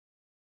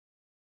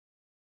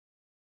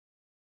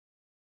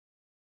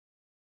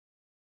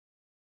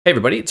Hey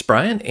everybody, it's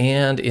Brian,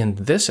 and in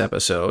this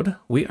episode,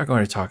 we are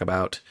going to talk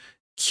about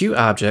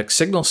QObject,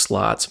 signal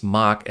slots,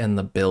 mock, and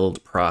the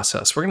build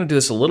process. We're going to do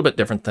this a little bit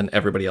different than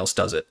everybody else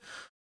does it.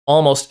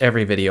 Almost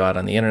every video out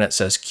on the internet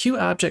says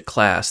QObject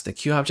class. The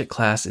QObject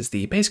class is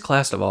the base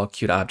class of all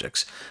Qt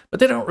objects,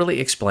 but they don't really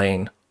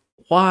explain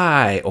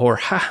why or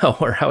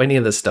how any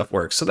of this stuff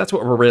works. So that's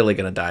what we're really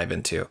going to dive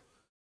into.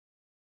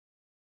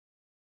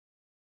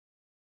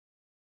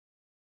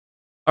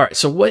 All right,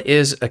 so what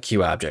is a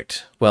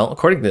QObject? Well,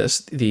 according to this,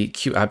 the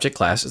QObject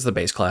class is the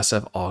base class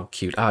of all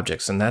Qt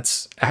objects, and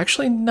that's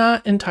actually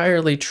not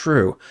entirely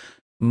true.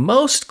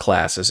 Most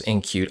classes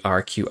in Qt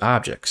are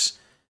QObjects,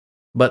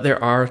 but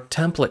there are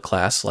template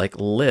class like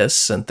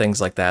lists and things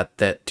like that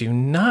that do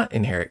not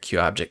inherit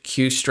QObject.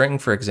 QString,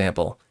 for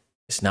example,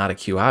 is not a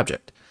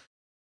QObject.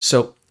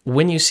 So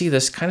when you see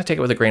this, kind of take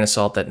it with a grain of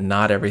salt that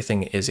not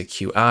everything is a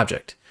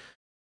QObject.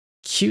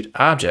 Qt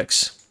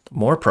objects,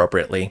 more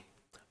appropriately,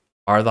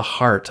 are the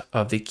heart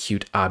of the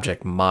Qt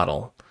object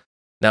model.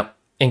 Now,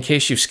 in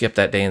case you skipped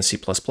that day in C++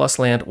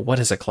 land, what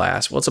is a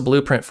class? Well, it's a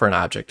blueprint for an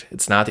object.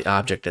 It's not the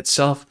object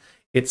itself,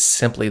 it's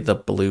simply the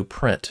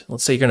blueprint.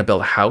 Let's say you're going to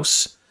build a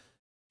house.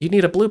 You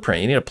need a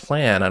blueprint, you need a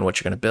plan on what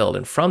you're going to build,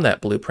 and from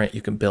that blueprint,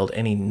 you can build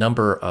any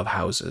number of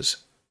houses.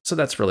 So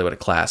that's really what a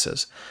class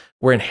is.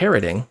 We're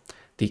inheriting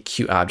the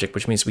Qt object,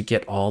 which means we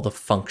get all the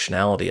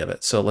functionality of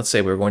it. So let's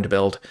say we're going to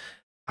build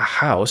a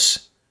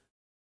house,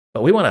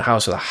 but we want a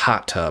house with a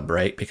hot tub,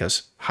 right?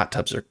 Because hot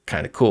tubs are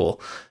kind of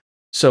cool.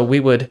 So we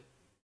would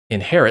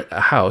inherit a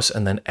house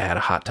and then add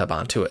a hot tub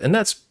onto it. And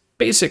that's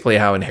basically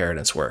how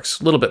inheritance works.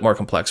 A little bit more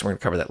complex. We're going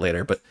to cover that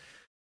later. But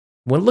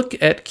when you look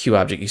at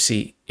QObject, you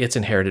see it's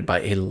inherited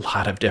by a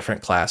lot of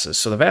different classes.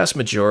 So the vast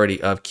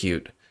majority of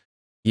Qt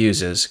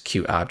uses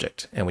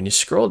QObject. And when you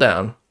scroll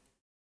down,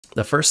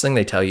 the first thing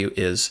they tell you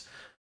is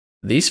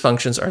these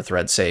functions are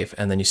thread safe.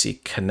 And then you see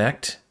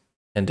connect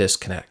and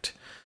disconnect.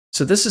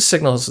 So this is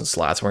signals and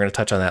slots. We're going to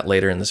touch on that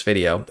later in this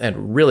video.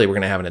 And really, we're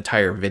going to have an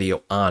entire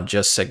video on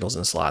just signals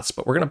and slots,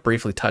 but we're going to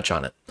briefly touch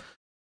on it.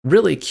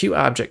 Really,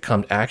 QObject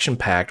comes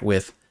action-packed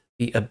with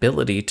the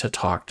ability to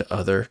talk to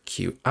other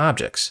Qt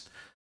objects.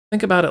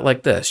 Think about it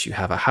like this. You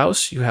have a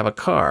house, you have a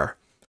car.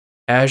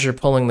 As you're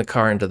pulling the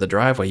car into the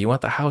driveway, you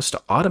want the house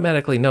to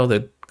automatically know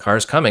the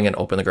car's coming and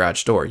open the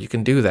garage door. You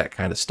can do that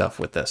kind of stuff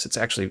with this. It's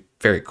actually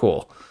very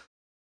cool.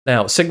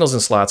 Now, signals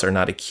and slots are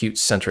not a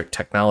Qt-centric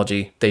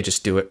technology. They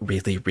just do it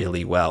really,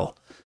 really well.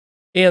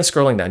 And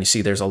scrolling down, you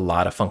see there's a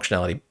lot of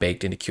functionality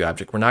baked into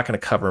QObject. We're not going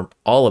to cover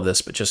all of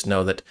this, but just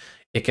know that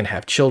it can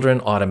have children,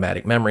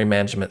 automatic memory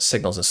management,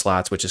 signals and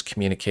slots, which is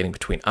communicating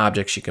between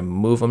objects. You can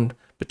move them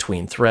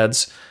between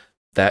threads.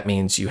 That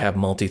means you have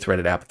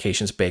multi-threaded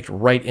applications baked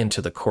right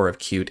into the core of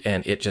Qt,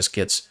 and it just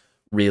gets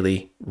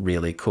really,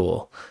 really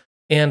cool.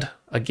 And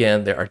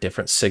again, there are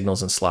different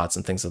signals and slots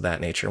and things of that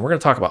nature. And we're going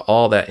to talk about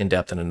all that in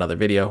depth in another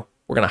video.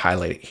 We're going to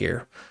highlight it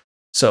here.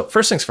 So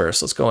first things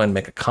first, let's go ahead and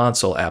make a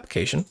console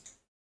application.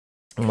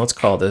 And let's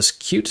call this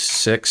Qt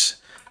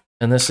 6.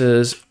 And this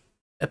is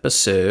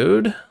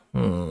episode,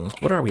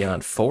 what are we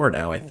on? 4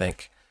 now, I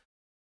think.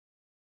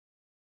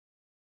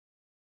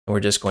 And we're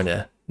just going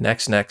to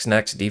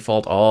next,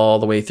 default all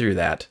the way through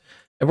that.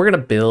 And we're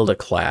going to build a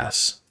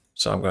class.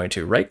 So I'm going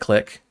to right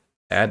click,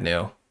 add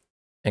new,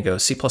 and go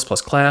C++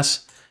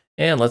 class,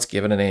 and let's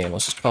give it a name.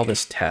 Let's just call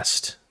this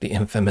test, the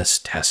infamous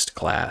test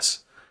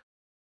class.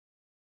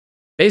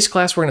 Base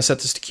class, we're going to set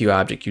this to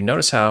QObject. You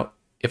notice how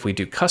if we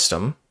do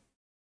custom,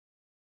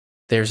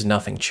 there's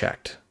nothing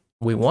checked.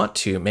 We want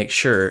to make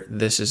sure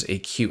this is a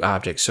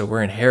QObject, so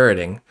we're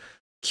inheriting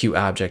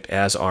QObject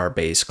as our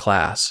base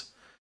class.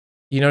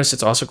 You notice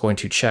it's also going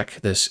to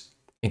check this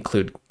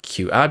include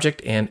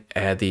QObject and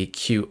add the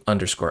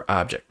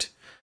Q_object.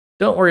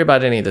 Don't worry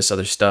about any of this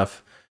other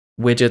stuff.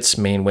 Widgets,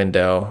 main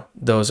window,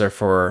 those are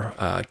for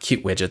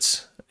Qt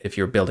widgets if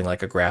you're building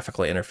like a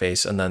graphical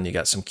interface, and then you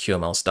got some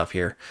QML stuff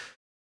here.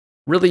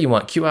 Really, you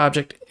want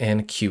QObject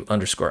and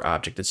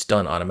Q_object. It's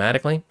done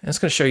automatically. And it's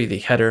going to show you the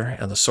header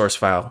and the source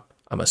file.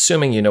 I'm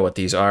assuming you know what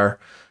these are,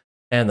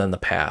 and then the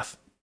path.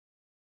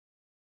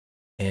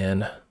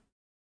 And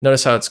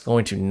notice how it's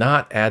going to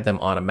not add them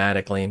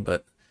automatically,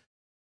 but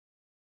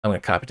I'm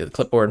going to copy to the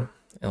clipboard,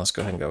 and let's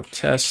go ahead and go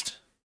test.h.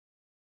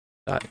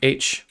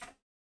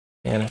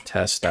 and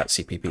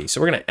test.cpp.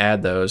 So we're going to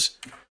add those,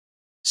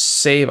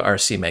 save our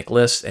CMake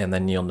list, and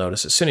then you'll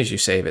notice as soon as you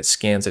save, it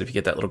scans it. If you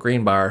get that little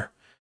green bar,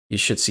 you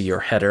should see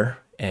your header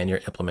and your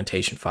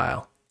implementation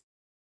file.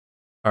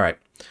 All right.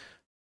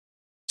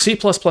 C++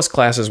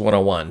 classes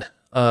 101.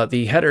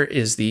 The header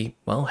is the,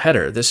 well,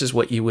 header. This is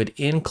what you would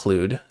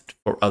include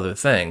for other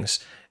things.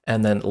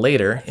 And then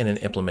later in an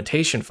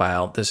implementation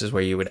file, this is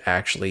where you would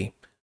actually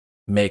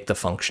make the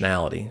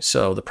functionality.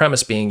 So the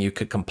premise being you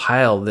could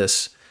compile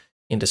this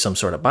into some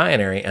sort of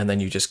binary, and then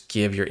you just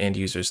give your end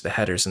users the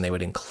headers, and they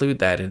would include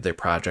that into their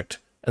project,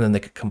 and then they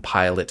could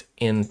compile it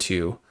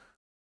into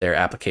their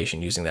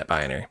application using that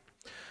binary.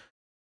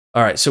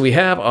 All right, so we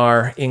have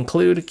our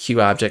include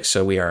QObject,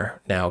 so we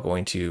are now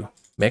going to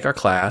make our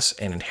class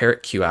and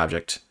inherit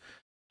QObject.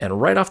 And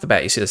right off the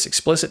bat, you see this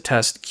explicit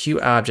test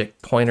QObject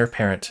pointer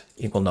parent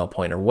equal null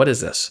pointer. What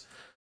is this?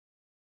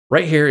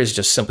 Right here is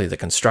just simply the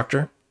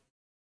constructor.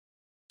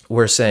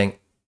 We're saying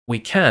we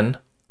can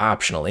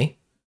optionally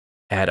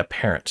add a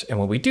parent. And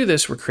when we do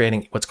this, we're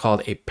creating what's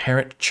called a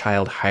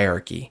parent-child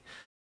hierarchy.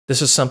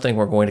 This is something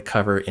we're going to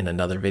cover in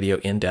another video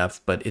in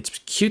depth, but it's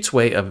Qt's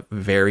way of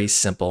very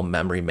simple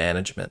memory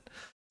management.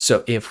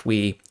 So if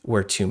we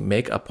were to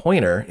make a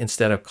pointer,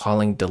 instead of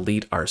calling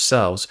delete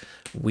ourselves,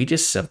 we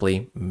just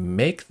simply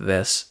make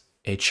this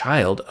a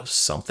child of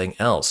something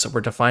else. So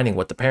we're defining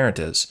what the parent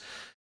is.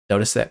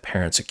 Notice that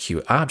parent's a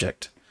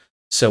QObject.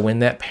 So when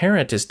that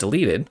parent is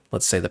deleted,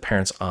 let's say the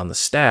parent's on the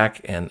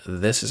stack and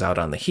this is out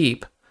on the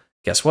heap,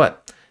 guess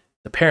what?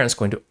 The parent's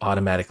going to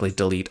automatically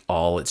delete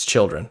all its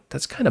children.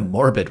 That's kind of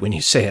morbid when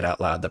you say it out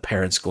loud. The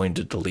parent's going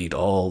to delete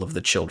all of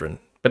the children,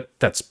 but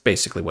that's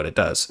basically what it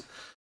does.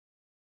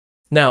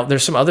 Now,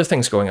 there's some other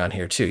things going on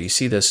here too. You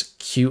see this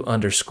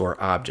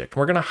Q_object.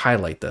 We're going to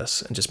highlight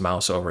this and just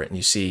mouse over it, and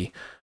you see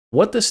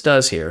what this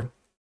does here.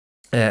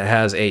 It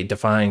has a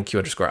defined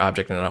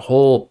Q_object and a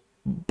whole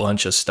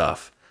bunch of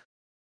stuff.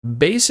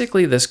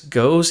 Basically, this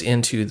goes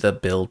into the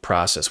build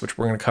process, which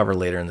we're going to cover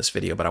later in this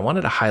video, but I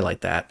wanted to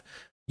highlight that.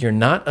 You're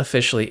not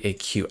officially a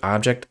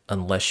QObject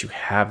unless you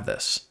have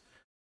this.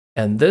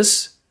 And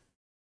this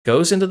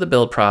goes into the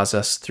build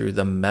process through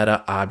the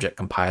meta object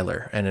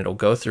compiler, and it'll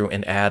go through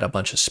and add a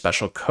bunch of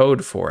special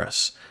code for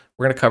us.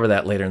 We're going to cover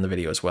that later in the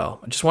video as well.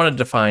 I just wanted to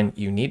define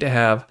you need to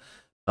have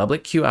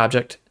public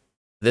QObject,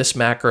 this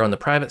macro in the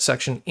private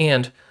section,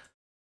 and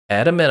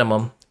at a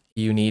minimum,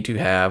 you need to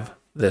have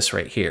this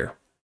right here,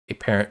 a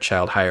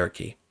parent-child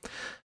hierarchy.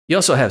 You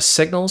also have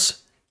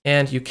signals,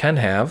 and you can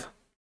have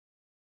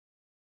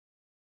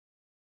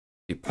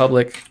the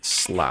public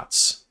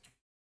slots.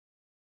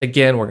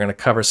 Again, we're going to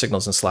cover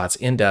signals and slots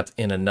in depth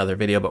in another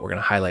video, but we're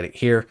going to highlight it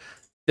here.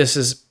 This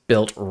is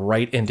built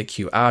right into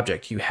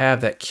QObject. You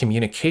have that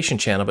communication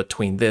channel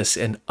between this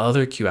and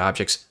other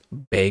QObjects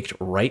baked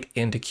right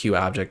into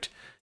QObject.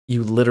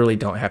 You literally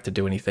don't have to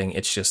do anything.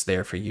 It's just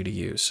there for you to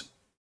use.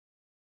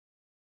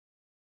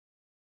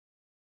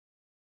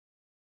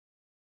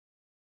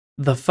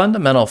 The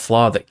fundamental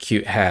flaw that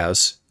Qt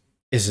has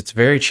is it's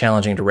very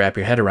challenging to wrap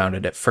your head around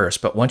it at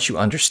first, but once you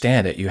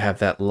understand it, you have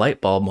that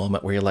light bulb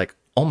moment where you're like,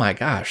 oh my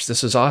gosh,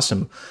 this is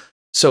awesome.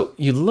 So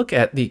you look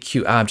at the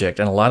QObject,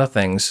 and a lot of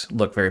things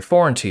look very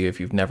foreign to you if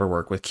you've never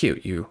worked with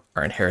Qt. You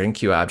are inheriting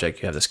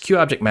QObject. You have this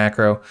QObject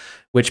macro,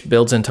 which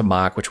builds into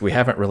Moc, which we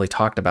haven't really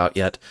talked about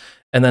yet,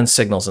 and then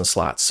signals and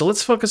slots. So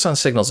let's focus on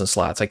signals and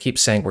slots. I keep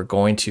saying we're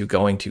going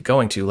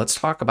to. Let's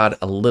talk about it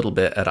a little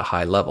bit at a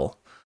high level.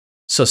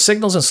 So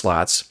signals and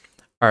slots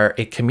are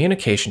a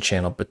communication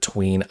channel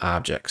between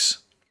objects.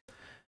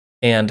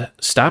 And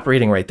stop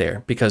reading right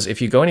there, because if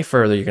you go any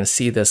further, you're going to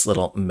see this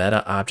little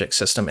meta object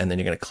system, and then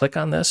you're going to click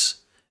on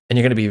this, and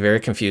you're going to be very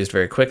confused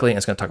very quickly. And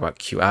it's going to talk about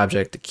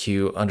QObject, the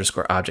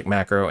Q_object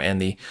macro,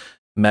 and the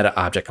meta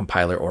object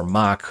compiler, or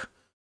Moc.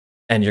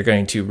 And you're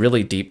going to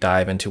really deep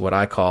dive into what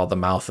I call the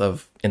mouth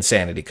of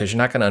insanity, because you're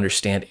not going to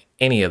understand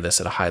any of this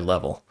at a high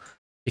level.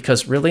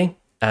 Because really,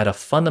 at a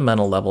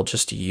fundamental level,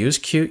 just to use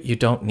Qt, you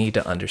don't need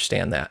to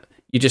understand that.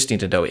 You just need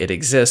to know it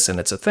exists and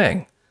it's a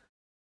thing.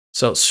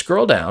 So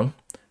scroll down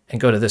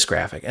and go to this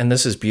graphic. And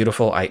this is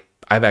beautiful.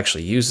 I've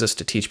actually used this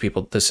to teach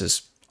people. This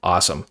is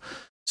awesome.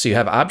 So you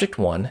have object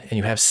 1 and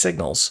you have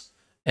signals,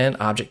 and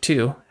object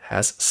 2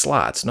 has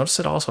slots. Notice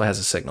it also has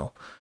a signal.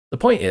 The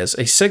point is,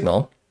 a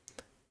signal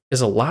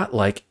is a lot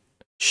like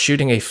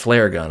shooting a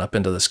flare gun up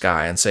into the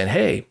sky and saying,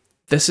 hey,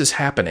 this is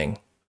happening.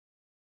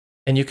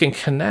 And you can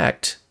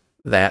connect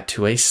that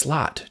to a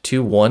slot,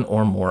 to one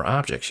or more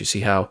objects. You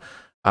see how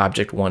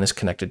object 1 is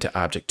connected to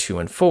object 2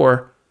 and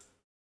 4.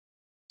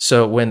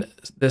 So when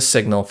this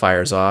signal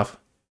fires off,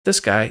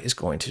 this guy is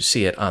going to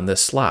see it on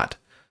this slot.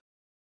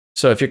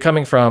 So if you're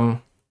coming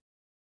from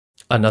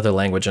another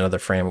language, another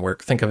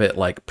framework, think of it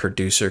like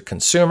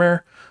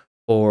producer-consumer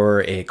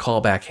or a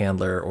callback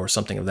handler or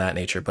something of that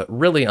nature. But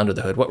really under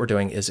the hood, what we're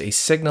doing is a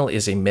signal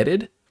is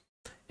emitted,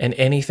 and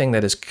anything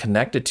that is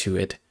connected to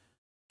it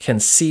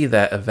can see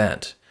that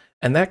event.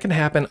 And that can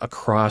happen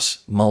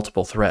across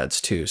multiple threads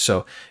too.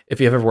 So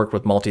if you ever worked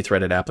with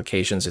multi-threaded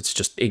applications, it's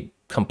just a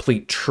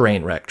complete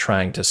train wreck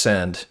trying to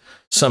send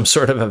some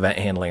sort of event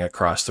handling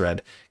across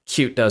thread.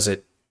 Qt does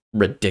it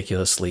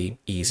ridiculously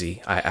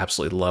easy. I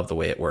absolutely love the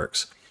way it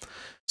works.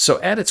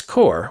 So at its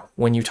core,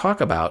 when you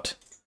talk about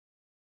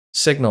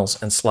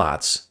signals and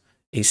slots,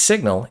 a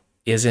signal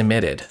is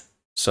emitted.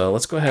 So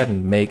let's go ahead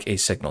and make a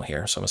signal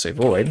here. So I'm going to say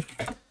void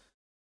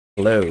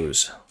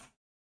close.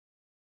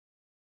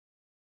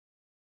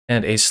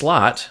 And a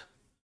slot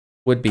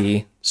would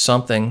be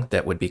something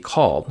that would be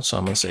called. So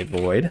I'm going to say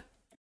void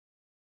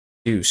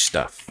do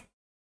stuff.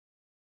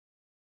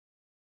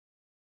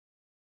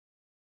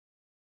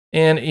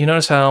 And you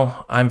notice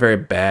how I'm very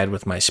bad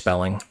with my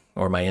spelling,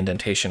 or my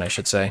indentation, I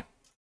should say.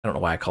 I don't know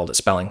why I called it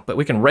spelling, but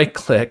we can right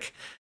click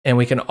and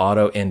we can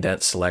auto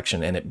indent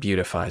selection, and it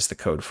beautifies the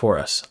code for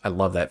us. I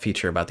love that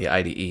feature about the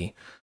IDE.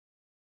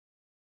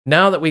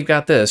 Now that we've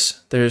got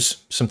this,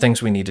 there's some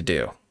things we need to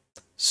do.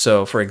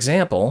 So for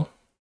example,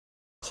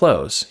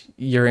 close,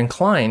 you're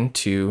inclined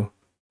to,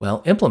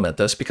 well, implement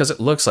this because it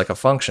looks like a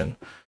function.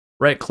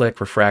 Right click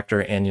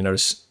refractor and you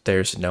notice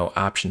there's no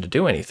option to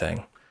do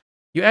anything.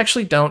 You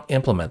actually don't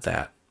implement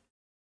that.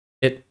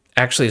 It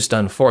actually is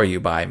done for you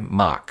by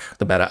Moc,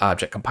 the meta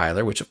object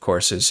compiler, which of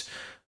course is,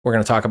 we're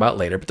going to talk about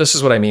later, but this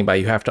is what I mean by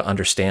you have to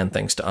understand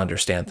things to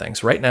understand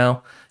things. Right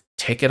now,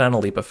 take it on a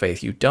leap of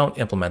faith. You don't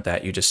implement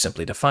that, you just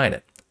simply define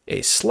it.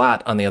 A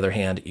slot, on the other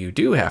hand, you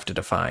do have to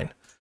define.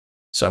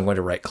 So I'm going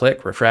to right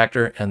click,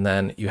 refractor, and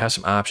then you have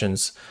some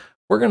options.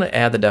 We're going to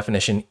add the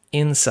definition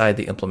inside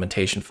the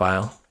implementation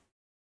file,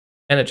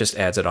 and it just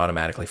adds it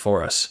automatically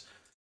for us.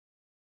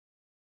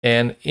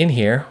 And in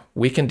here,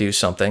 we can do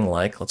something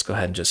like, let's go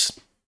ahead and just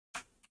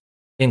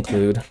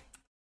include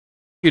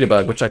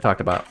QDebug, which I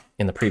talked about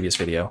in the previous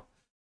video.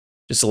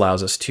 Just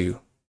allows us to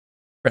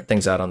print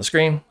things out on the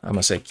screen. I'm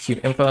going to say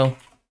QInfo.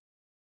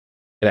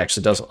 It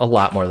actually does a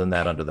lot more than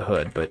that under the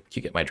hood, but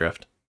you get my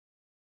drift.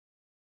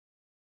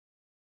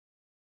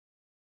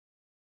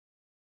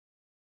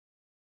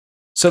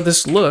 So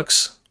this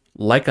looks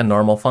like a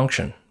normal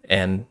function,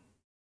 and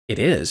it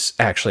is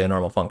actually a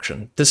normal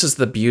function. This is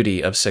the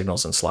beauty of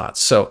signals and slots.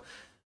 So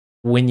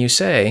when you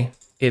say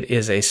it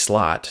is a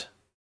slot,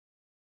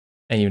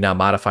 and you've now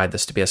modified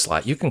this to be a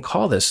slot, you can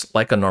call this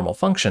like a normal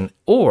function,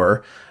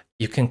 or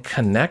you can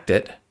connect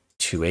it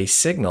to a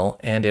signal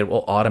and it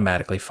will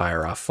automatically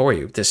fire off for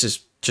you. This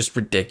is just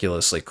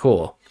ridiculously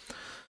cool.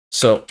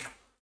 So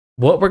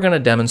what we're going to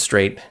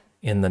demonstrate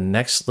in the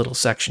next little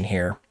section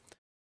here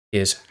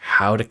is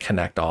how to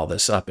connect all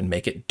this up and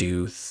make it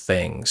do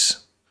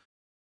things.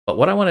 But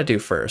what I want to do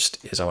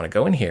first is I want to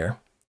go in here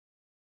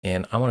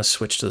and I want to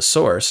switch to the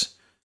source,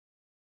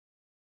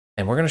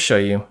 and we're going to show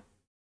you,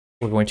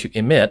 we're going to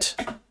emit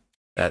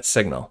that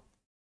signal.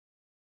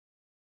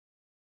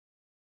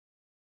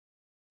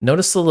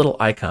 Notice the little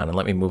icon, and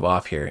let me move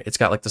off here. It's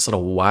got like this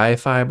little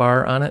Wi-Fi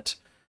bar on it.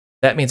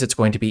 That means it's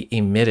going to be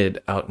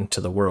emitted out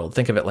into the world.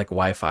 Think of it like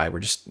Wi-Fi. We're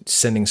just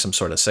sending some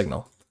sort of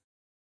signal.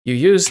 You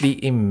use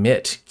the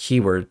emit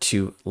keyword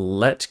to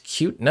let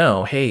Qt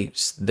know, hey,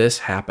 this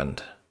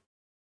happened.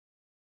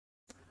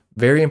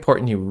 Very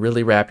important you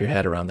really wrap your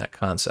head around that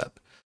concept.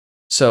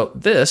 So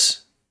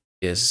this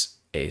is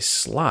a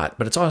slot,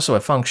 but it's also a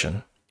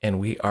function,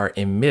 and we are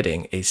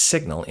emitting a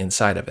signal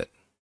inside of it.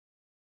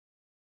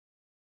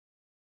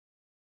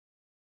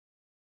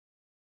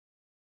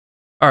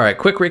 All right,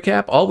 quick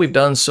recap. All we've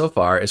done so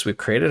far is we've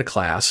created a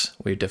class,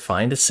 we've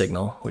defined a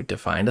signal, we've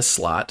defined a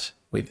slot,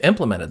 we've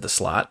implemented the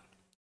slot.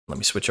 Let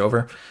me switch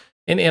over.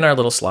 And in our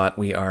little slot,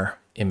 we are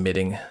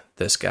emitting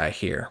this guy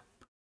here.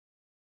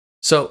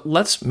 So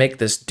let's make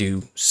this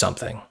do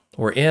something.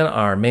 We're in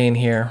our main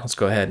here. Let's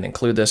go ahead and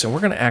include this, and we're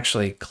going to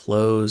actually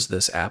close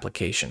this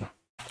application.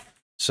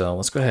 So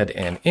let's go ahead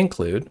and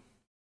include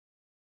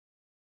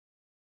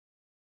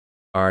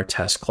our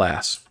test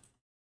class.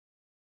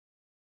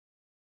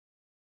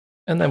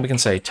 And then we can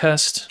say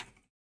test,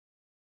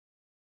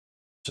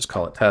 just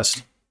call it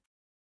test.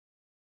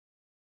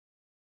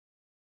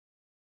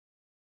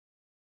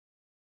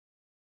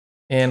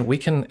 And we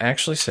can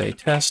actually say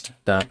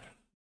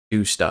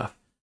test.doStuff.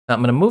 Now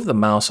I'm going to move the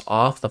mouse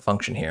off the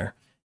function here.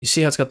 You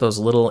see how it's got those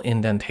little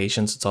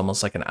indentations? It's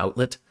almost like an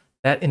outlet.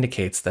 That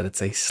indicates that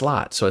it's a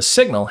slot. So a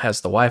signal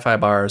has the Wi-Fi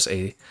bars,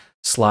 a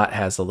slot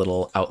has the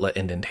little outlet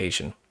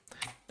indentation.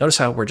 Notice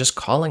how we're just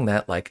calling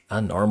that like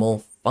a normal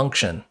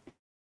function.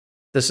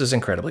 This is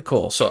incredibly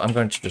cool. So I'm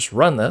going to just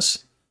run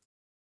this.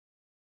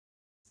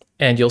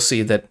 And you'll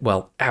see that,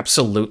 well,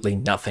 absolutely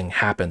nothing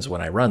happens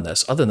when I run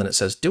this, other than it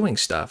says doing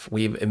stuff.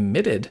 We've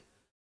emitted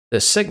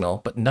this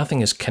signal, but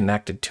nothing is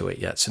connected to it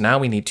yet. So now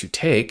we need to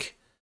take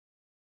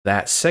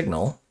that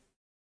signal,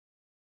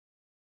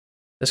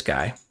 this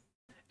guy,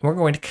 and we're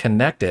going to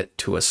connect it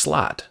to a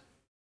slot.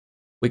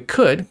 We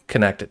could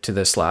connect it to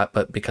this slot,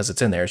 but because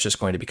it's in there, it's just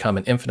going to become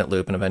an infinite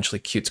loop, and eventually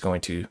Qt's going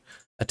to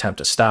attempt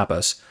to stop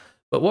us.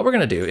 But what we're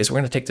going to do is we're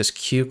going to take this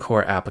Q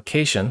core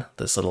application,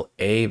 this little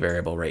A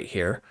variable right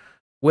here,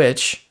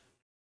 which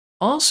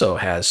also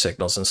has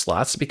signals and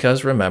slots,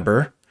 because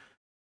remember,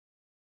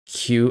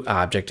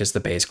 QObject is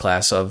the base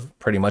class of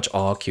pretty much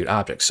all Qt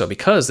objects. So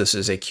because this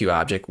is a Q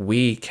object,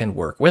 we can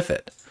work with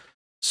it.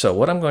 So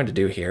what I'm going to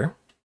do here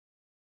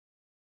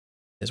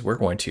is we're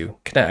going to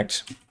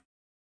connect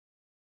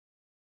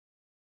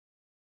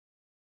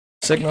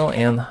signal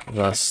and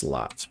the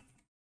slot.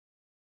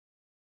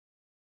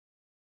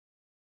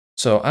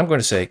 So I'm going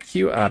to say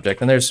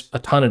QObject, and there's a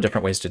ton of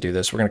different ways to do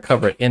this. We're going to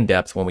cover it in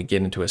depth when we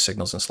get into a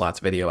signals and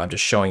slots video. I'm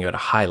just showing you at a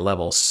high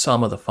level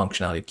some of the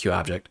functionality of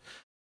QObject.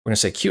 We're going to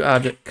say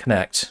QObject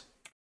connect,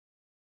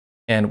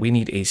 and we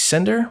need a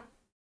sender.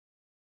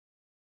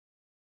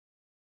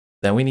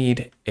 Then we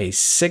need a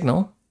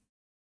signal,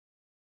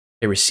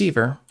 a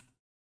receiver,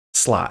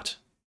 slot,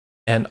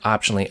 and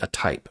optionally a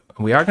type.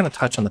 We are going to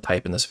touch on the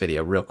type in this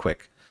video real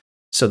quick.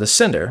 So the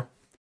sender,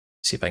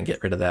 see if I can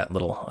get rid of that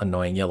little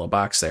annoying yellow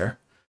box there.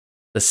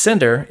 The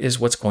sender is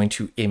what's going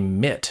to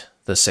emit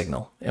the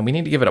signal, and we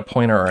need to give it a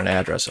pointer or an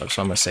address of.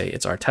 So I'm going to say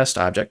it's our test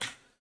object.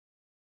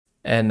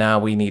 And now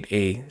we need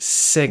a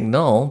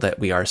signal that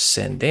we are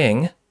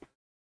sending.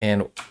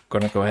 And we're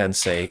going to go ahead and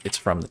say it's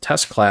from the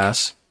test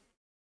class.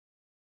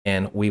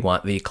 And we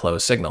want the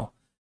close signal.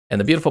 And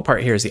the beautiful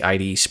part here is the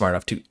IDE is smart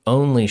enough to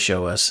only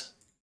show us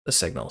the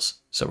signals.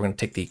 So we're going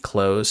to take the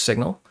close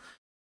signal.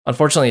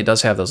 Unfortunately, it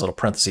does have those little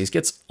parentheses.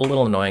 Gets a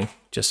little annoying.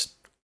 Just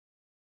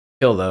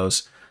kill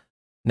those.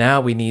 Now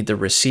we need the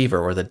receiver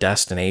or the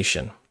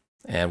destination.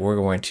 And we're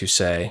going to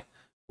say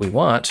we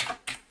want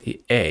the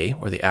A,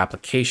 or the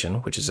application,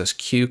 which is this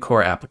Q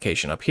core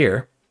application up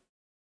here.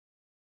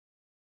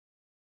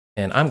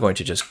 And I'm going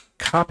to just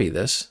copy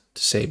this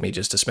to save me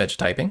just a smidge of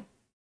typing.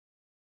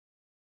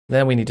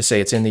 Then we need to say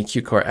it's in the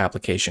Q core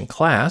application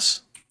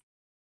class.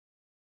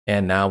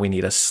 And now we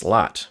need a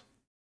slot.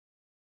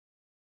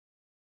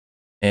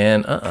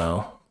 And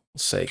we'll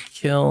say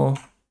kill,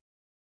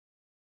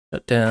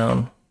 shut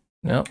down.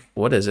 No,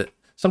 what is it?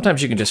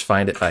 Sometimes you can just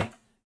find it by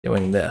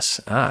doing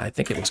this. I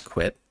think it was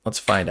quit. Let's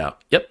find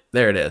out. Yep,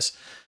 there it is.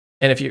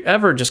 And if you're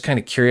ever just kind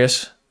of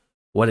curious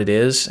what it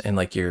is and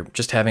like you're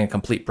just having a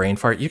complete brain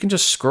fart, you can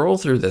just scroll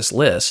through this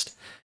list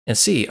and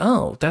see,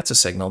 oh, that's a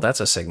signal,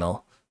 that's a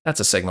signal, that's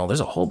a signal. There's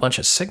a whole bunch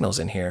of signals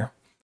in here.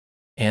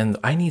 And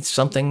I need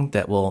something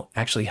that will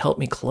actually help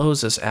me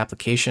close this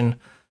application.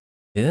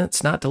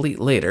 It's not delete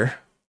later.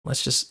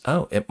 Let's just,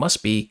 oh, it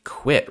must be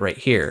quit right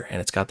here.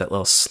 And it's got that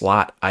little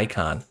slot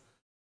icon.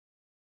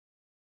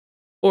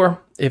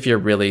 Or if you're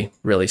really,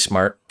 really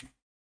smart,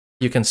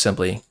 you can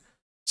simply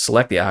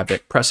select the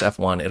object, press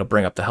F1, it'll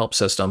bring up the help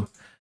system,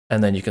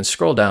 and then you can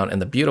scroll down,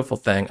 and the beautiful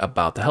thing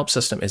about the help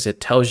system is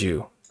it tells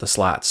you the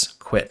slots,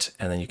 quit,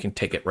 and then you can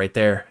take it right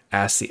there,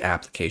 ask the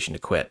application to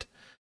quit.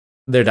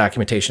 Their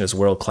documentation is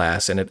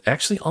world-class, and it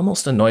actually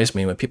almost annoys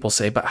me when people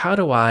say, but how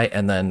do I?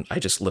 And then I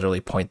just literally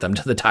point them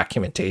to the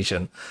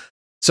documentation.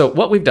 So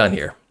what we've done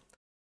here,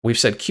 we've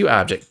said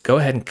QObject, go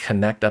ahead and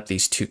connect up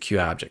these two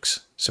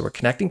QObjects. So we're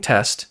connecting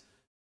test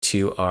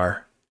to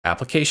our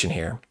application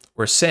here.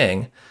 We're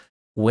saying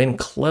when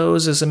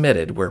close is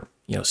emitted, we're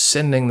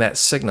sending that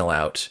signal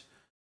out,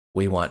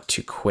 we want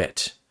to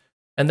quit.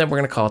 And then we're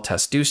going to call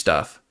test do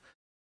stuff.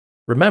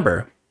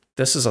 Remember,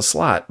 this is a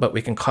slot, but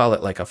we can call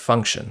it like a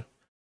function.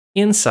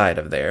 Inside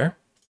of there,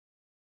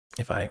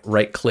 if I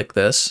right click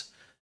this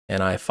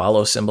and I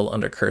follow symbol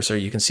under cursor,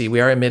 you can see we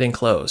are emitting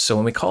close. So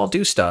when we call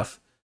do stuff,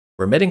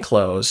 we're emitting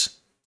close.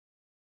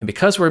 And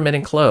because we're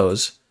emitting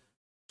close,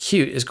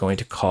 Qt is going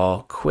to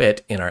call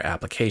quit in our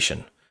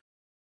application.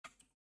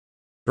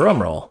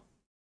 Drum roll.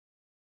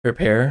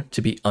 Prepare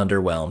to be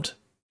underwhelmed.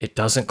 It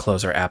doesn't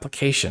close our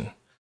application.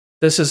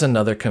 This is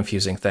another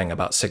confusing thing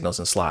about signals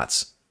and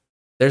slots.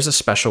 There's a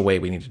special way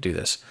we need to do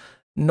this.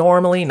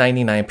 Normally,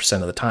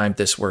 99% of the time,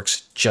 this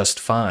works just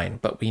fine,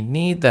 but we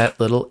need that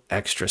little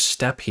extra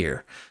step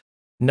here.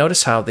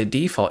 Notice how the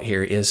default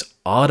here is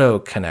auto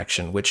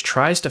connection, which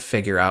tries to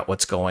figure out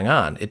what's going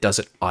on. It does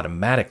it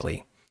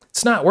automatically.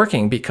 It's not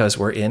working because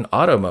we're in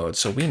auto mode,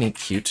 so we need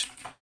queued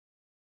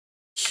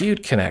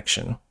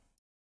connection.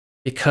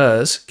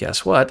 Because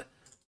guess what?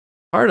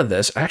 Part of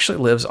this actually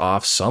lives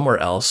off somewhere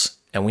else,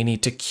 and we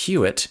need to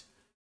queue it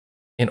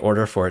in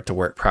order for it to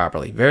work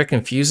properly. Very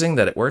confusing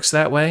that it works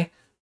that way,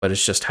 but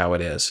it's just how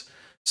it is.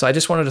 So I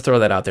just wanted to throw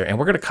that out there, and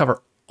we're going to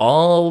cover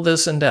all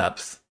this in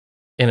depth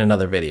in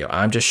another video.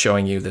 I'm just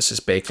showing you this is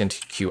baked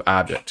into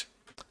QObject.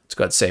 Let's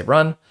go ahead and save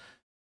run.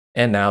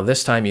 And now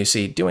this time you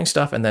see doing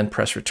stuff and then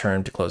press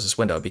return to close this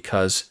window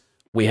because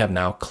we have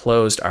now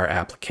closed our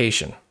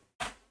application.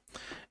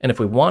 And if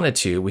we wanted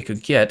to, we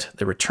could get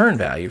the return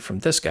value from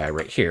this guy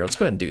right here. Let's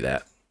go ahead and do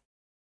that.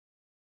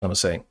 I'm going to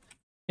say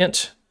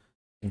int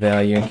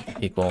value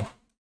equal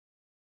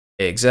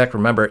exec.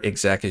 Remember,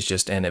 exec is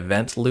just an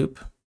event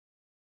loop.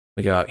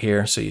 We go out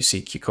here, so you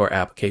see QCore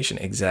application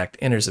exec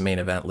enters the main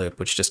event loop,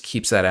 which just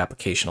keeps that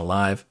application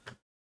alive.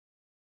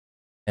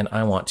 And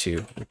I want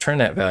to return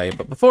that value.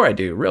 But before I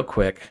do, real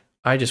quick,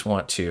 I just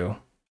want to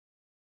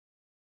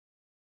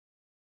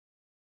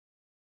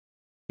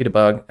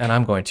debug, and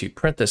I'm going to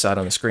print this out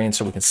on the screen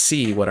so we can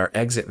see what our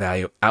exit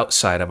value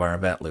outside of our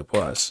event loop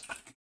was.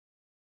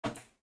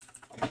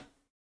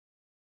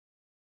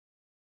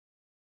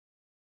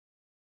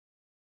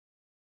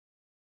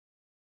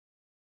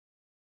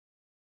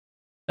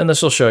 And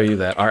this will show you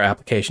that our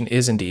application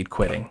is indeed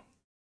quitting,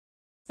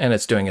 and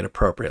it's doing it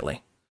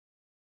appropriately.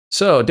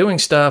 So doing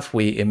stuff,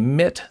 we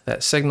emit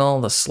that signal,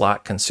 the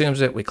slot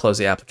consumes it, we close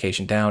the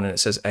application down, and it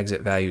says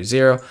exit value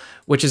 0,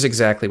 which is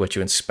exactly what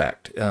you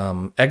expect.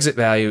 Exit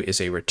value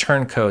is a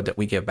return code that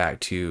we give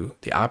back to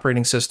the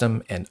operating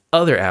system and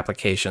other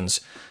applications.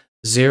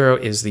 0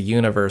 is the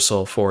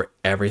universal for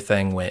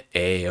everything went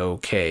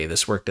A-OK.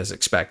 This worked as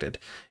expected.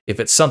 If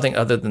it's something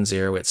other than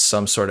 0, it's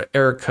some sort of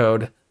error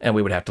code, and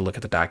we would have to look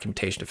at the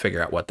documentation to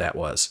figure out what that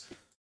was.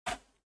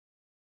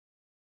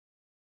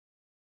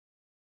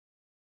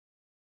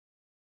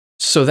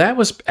 So that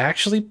was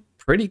actually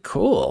pretty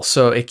cool.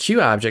 So a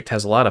QObject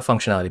has a lot of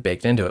functionality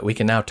baked into it. We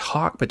can now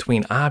talk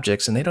between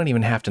objects and they don't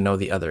even have to know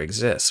the other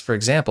exists. For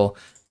example,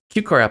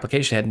 QCore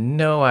application had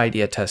no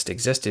idea test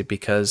existed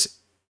because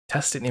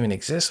test didn't even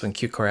exist when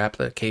Qt Core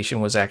application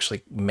was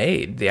actually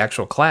made, the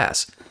actual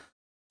class.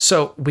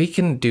 So we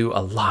can do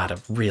a lot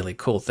of really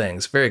cool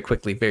things very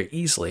quickly, very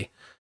easily.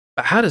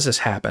 But how does this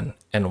happen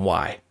and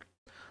why?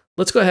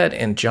 Let's go ahead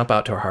and jump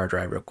out to our hard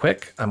drive real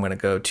quick. I'm going to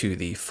go to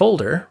the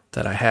folder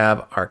that I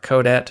have our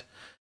code at.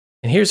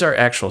 And here's our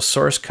actual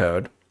source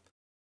code.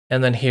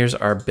 And then here's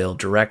our build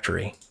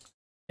directory.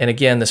 And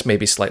again, this may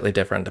be slightly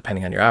different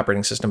depending on your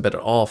operating system, but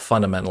it all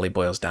fundamentally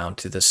boils down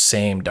to the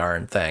same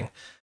darn thing.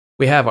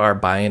 We have our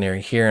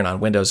binary here, and on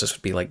Windows, this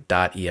would be like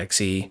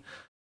 .exe.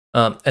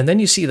 And then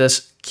you see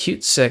this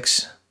Qt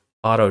 6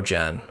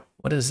 autogen.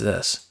 What is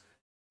this?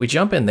 We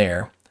jump in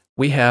there.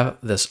 We have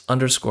this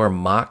underscore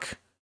mock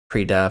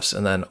predefs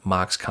and then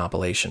mocks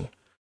compilation.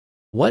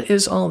 What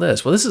is all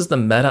this? Well, this is the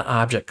meta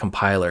object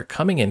compiler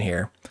coming in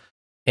here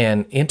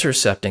and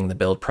intercepting the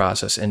build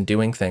process and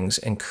doing things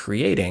and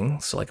creating.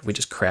 So like if we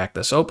just crack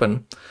this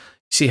open,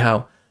 see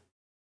how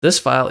this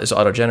file is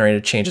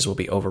auto-generated, changes will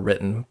be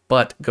overwritten,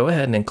 but go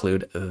ahead and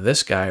include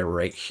this guy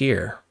right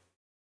here.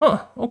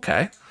 Huh,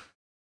 okay.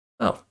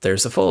 Oh,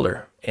 there's the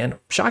folder. And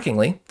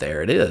shockingly,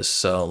 there it is.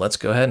 So let's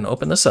go ahead and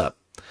open this up.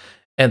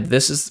 And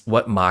this is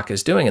what mock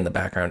is doing in the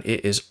background.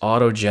 It is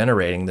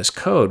auto-generating this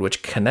code,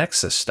 which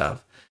connects this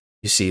stuff.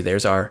 You see,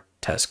 there's our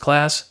test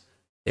class.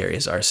 There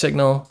is our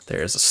signal,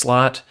 there is a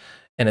slot,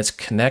 and it's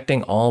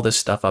connecting all this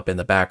stuff up in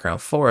the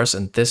background for us,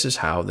 and this is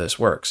how this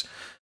works.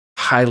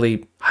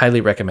 Highly,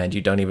 highly recommend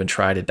you don't even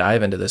try to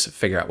dive into this and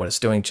figure out what it's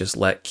doing, just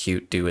let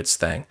Qt do its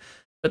thing.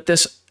 But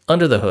this,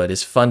 under the hood,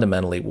 is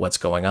fundamentally what's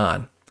going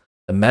on.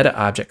 The meta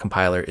object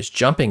compiler is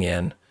jumping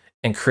in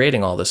and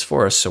creating all this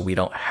for us so we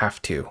don't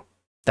have to.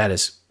 That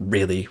is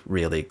really,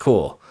 really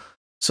cool.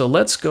 So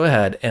let's go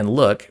ahead and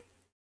look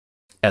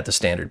at the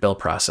standard build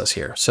process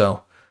here.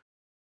 So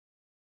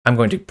I'm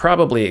going to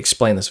probably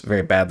explain this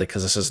very badly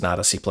because this is not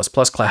a C++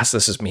 class.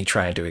 This is me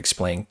trying to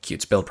explain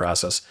Qt's build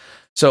process.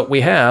 So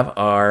we have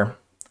our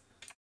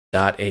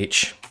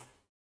 .h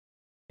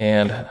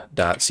and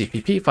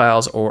 .cpp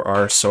files, or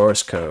our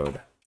source code.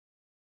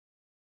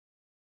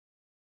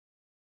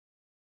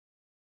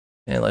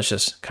 And let's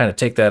just kind of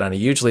take that on a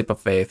huge leap of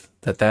faith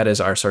that that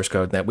is our source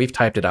code and that we've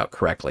typed it out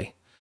correctly.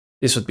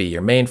 This would be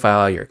your main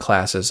file, your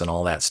classes, and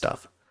all that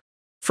stuff.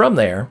 From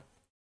there,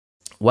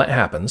 what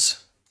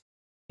happens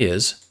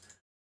is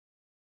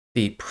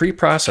the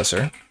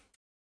preprocessor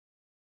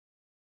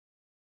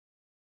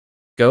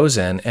goes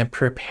in and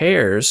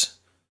prepares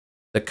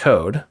the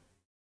code.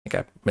 I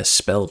think I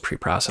misspelled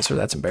preprocessor,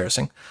 that's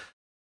embarrassing.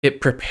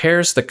 It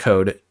prepares the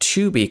code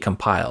to be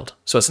compiled.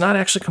 So it's not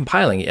actually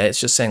compiling it yet,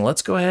 it's just saying,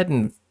 let's go ahead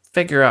and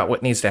figure out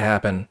what needs to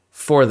happen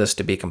for this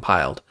to be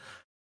compiled.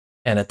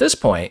 And at this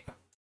point,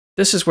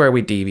 this is where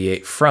we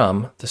deviate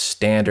from the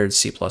standard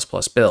C++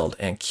 build.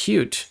 And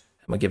Qt,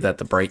 I'm gonna give that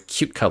the bright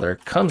Qt color,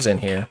 comes in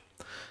here,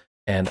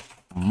 and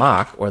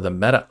mock, or the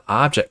meta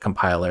object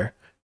compiler,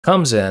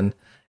 comes in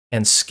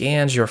and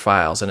scans your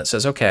files. And it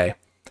says, okay,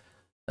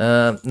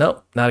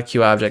 nope, not a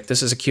QObject.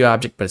 This is a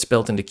QObject, but it's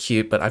built into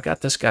Qt, but I've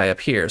got this guy up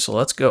here. So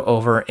let's go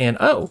over and,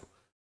 oh,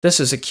 this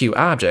is a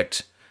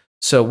QObject.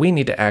 So we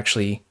need to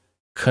actually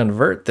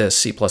convert this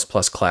C++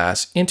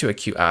 class into a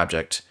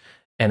QObject.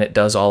 And it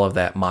does all of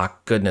that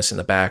mock goodness in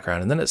the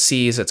background. And then it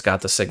sees it's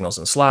got the signals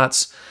and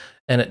slots,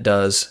 and it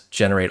does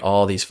generate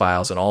all these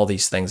files and all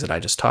these things that I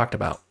just talked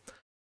about.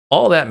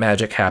 All that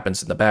magic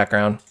happens in the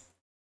background,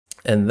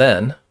 and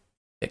then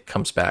it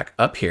comes back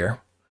up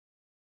here.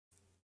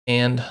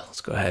 And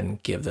let's go ahead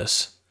and give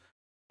this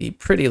the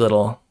pretty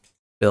little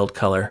build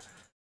color.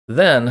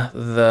 Then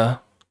the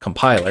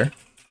compiler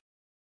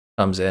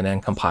comes in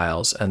and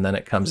compiles, and then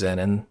it comes in,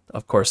 and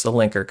of course the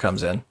linker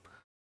comes in.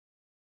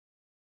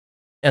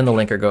 And the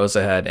linker goes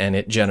ahead and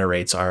it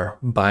generates our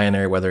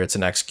binary, whether it's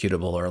an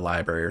executable or a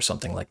library or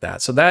something like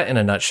that. So that, in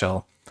a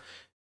nutshell,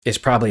 is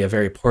probably a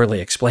very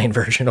poorly explained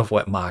version of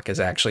what mock is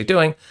actually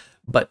doing.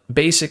 But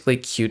basically,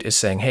 Qt is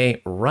saying,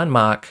 hey, run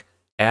mock,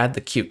 add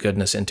the Qt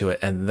goodness into it,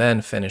 and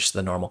then finish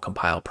the normal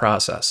compile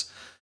process.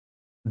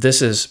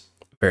 This is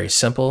very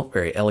simple,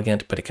 very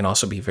elegant, but it can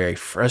also be very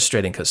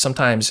frustrating because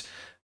sometimes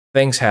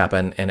things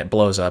happen and it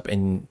blows up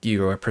and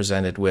you are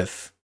presented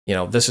with, you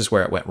know, this is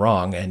where it went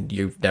wrong, and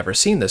you've never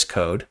seen this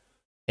code,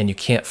 and you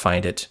can't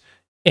find it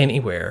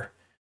anywhere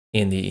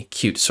in the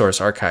Qt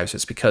source archives.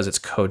 It's because it's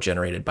code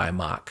generated by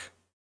mock.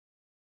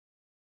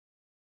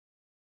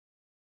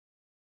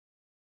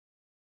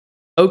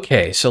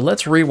 Okay, so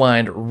let's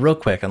rewind real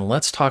quick and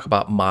let's talk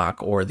about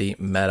mock, or the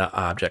meta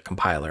object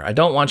compiler. I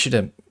don't want you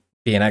to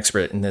be an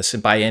expert in this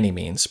by any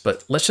means,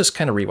 but let's just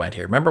kind of rewind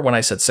here. Remember when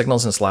I said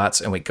signals and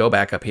slots, and we go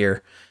back up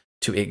here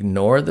to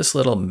ignore this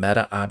little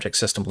meta object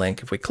system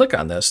link? If we click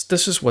on this,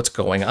 this is what's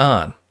going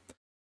on.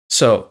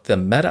 So the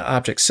meta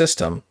object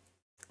system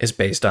is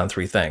based on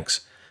three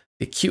things.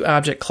 The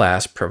QObject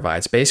class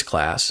provides base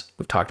class.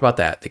 We've talked about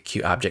that. The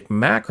QObject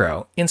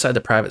macro inside the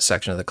private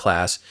section of the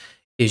class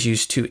is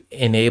used to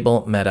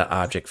enable meta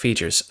object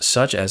features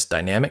such as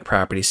dynamic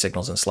property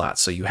signals and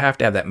slots. So you have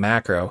to have that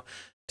macro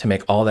to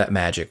make all that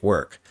magic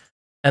work.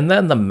 And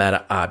then the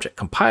meta object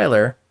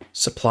compiler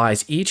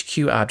supplies each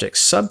QObject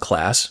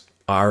subclass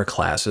our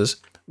classes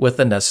with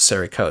the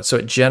necessary code. So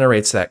it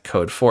generates that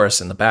code for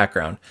us in the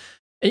background.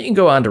 And you can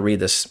go on to read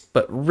this,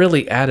 but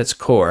really at its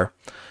core,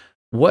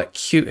 what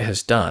Qt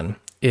has done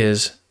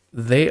is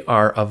they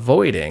are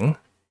avoiding,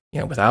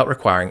 without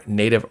requiring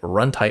native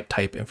runtime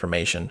type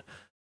information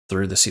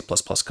through the C++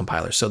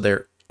 compiler. So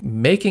they're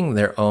making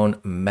their own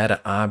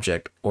meta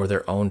object or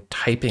their own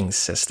typing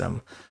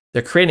system.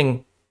 They're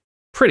creating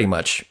pretty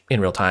much in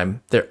real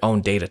time their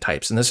own data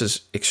types. And this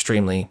is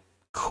extremely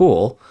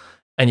cool.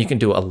 And you can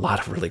do a lot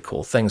of really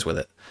cool things with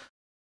it.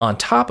 On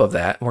top of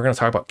that, we're going to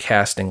talk about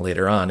casting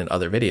later on in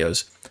other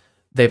videos.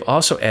 They've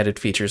also added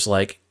features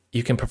like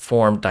you can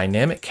perform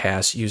dynamic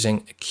casts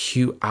using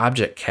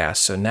QObject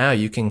cast. So now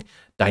you can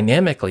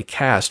dynamically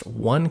cast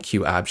one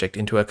QObject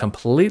into a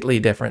completely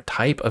different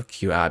type of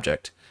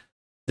QObject.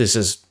 This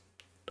is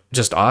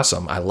just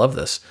awesome. I love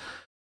this.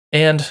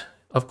 And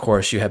of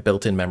course, you have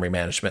built-in memory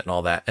management and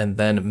all that, and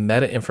then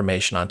meta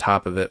information on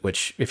top of it,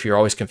 which if you're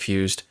always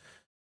confused,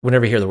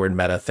 whenever you hear the word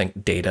meta,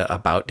 think data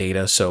about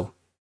data. So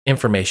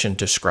information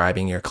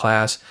describing your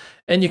class,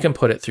 and you can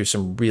put it through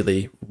some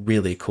really,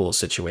 really cool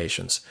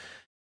situations.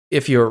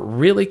 If you're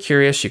really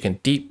curious, you can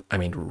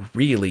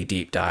really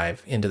deep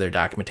dive into their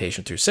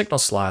documentation through signal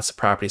slots, the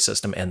property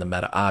system, and the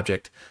meta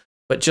object.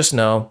 But just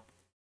know,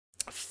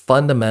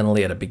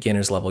 fundamentally at a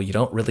beginner's level, you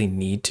don't really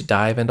need to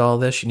dive into all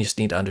this. You just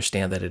need to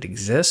understand that it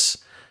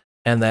exists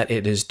and that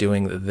it is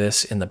doing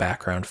this in the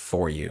background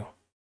for you.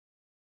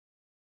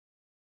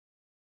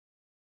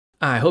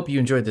 I hope you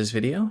enjoyed this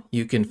video.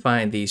 You can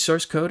find the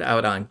source code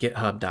out on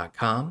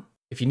github.com.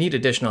 If you need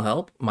additional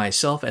help,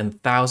 myself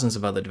and thousands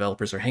of other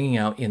developers are hanging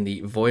out in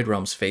the Void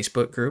Realms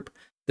Facebook group.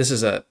 This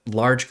is a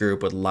large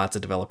group with lots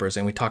of developers,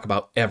 and we talk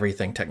about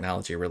everything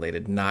technology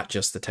related, not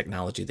just the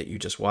technology that you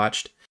just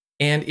watched.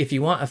 And if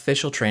you want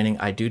official training,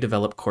 I do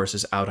develop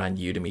courses out on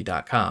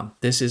udemy.com.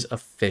 This is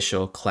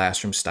official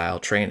classroom style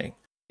training.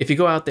 If you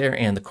go out there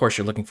and the course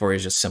you're looking for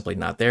is just simply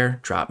not there,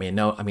 drop me a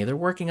note. I'm either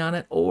working on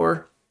it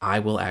or I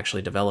will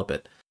actually develop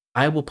it.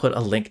 I will put a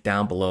link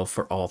down below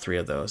for all three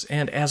of those.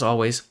 And as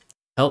always,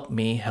 help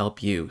me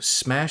help you.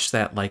 Smash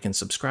that like and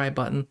subscribe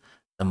button.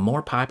 The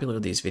more popular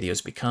these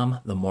videos become,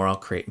 the more I'll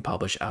create and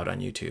publish out on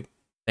YouTube.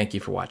 Thank you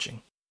for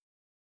watching.